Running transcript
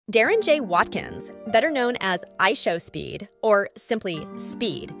Darren J. Watkins, better known as IShowSpeed, or simply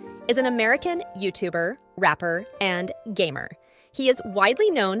Speed, is an American YouTuber, rapper, and gamer. He is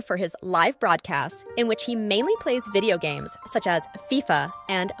widely known for his live broadcasts in which he mainly plays video games such as FIFA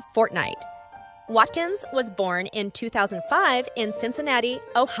and Fortnite. Watkins was born in 2005 in Cincinnati,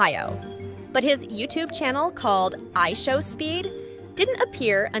 Ohio, but his YouTube channel called IShowSpeed didn't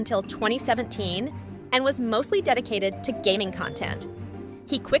appear until 2017 and was mostly dedicated to gaming content.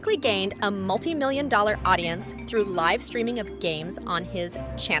 He quickly gained a multi-million-dollar audience through live streaming of games on his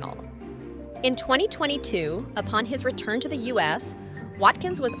channel. In 2022, upon his return to the US,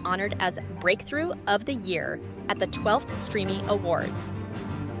 Watkins was honored as Breakthrough of the Year at the 12th Streamy Awards.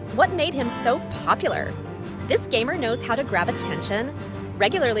 What made him so popular? This gamer knows how to grab attention,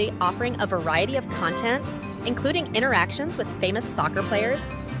 regularly offering a variety of content, including interactions with famous soccer players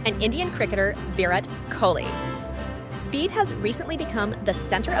and Indian cricketer Virat Kohli. Speed has recently become the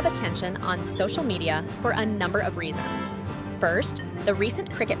center of attention on social media for a number of reasons. First, the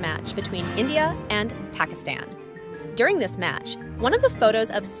recent cricket match between India and Pakistan. During this match, one of the photos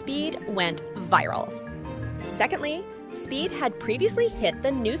of Speed went viral. Secondly, Speed had previously hit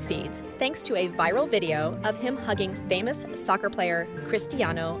the news feeds thanks to a viral video of him hugging famous soccer player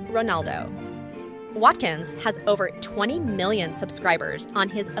Cristiano Ronaldo. Watkins has over 20 million subscribers on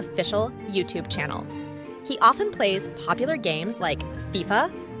his official YouTube channel. He often plays popular games like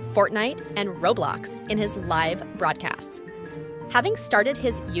FIFA, Fortnite, and Roblox in his live broadcasts. Having started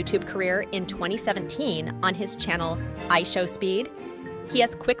his YouTube career in 2017 on his channel IShowSpeed, he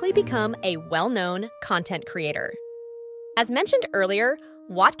has quickly become a well-known content creator. As mentioned earlier,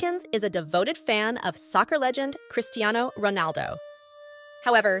 Watkins is a devoted fan of soccer legend Cristiano Ronaldo.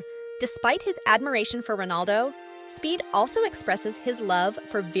 However, despite his admiration for Ronaldo, Speed also expresses his love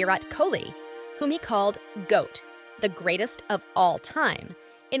for Virat Kohli, whom he called GOAT, the greatest of all time,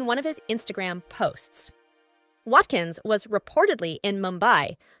 in one of his Instagram posts. Watkins was reportedly in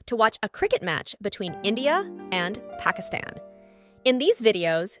Mumbai to watch a cricket match between India and Pakistan. In these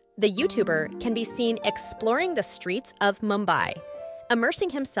videos, the YouTuber can be seen exploring the streets of Mumbai, immersing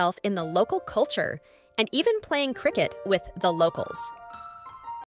himself in the local culture, and even playing cricket with the locals.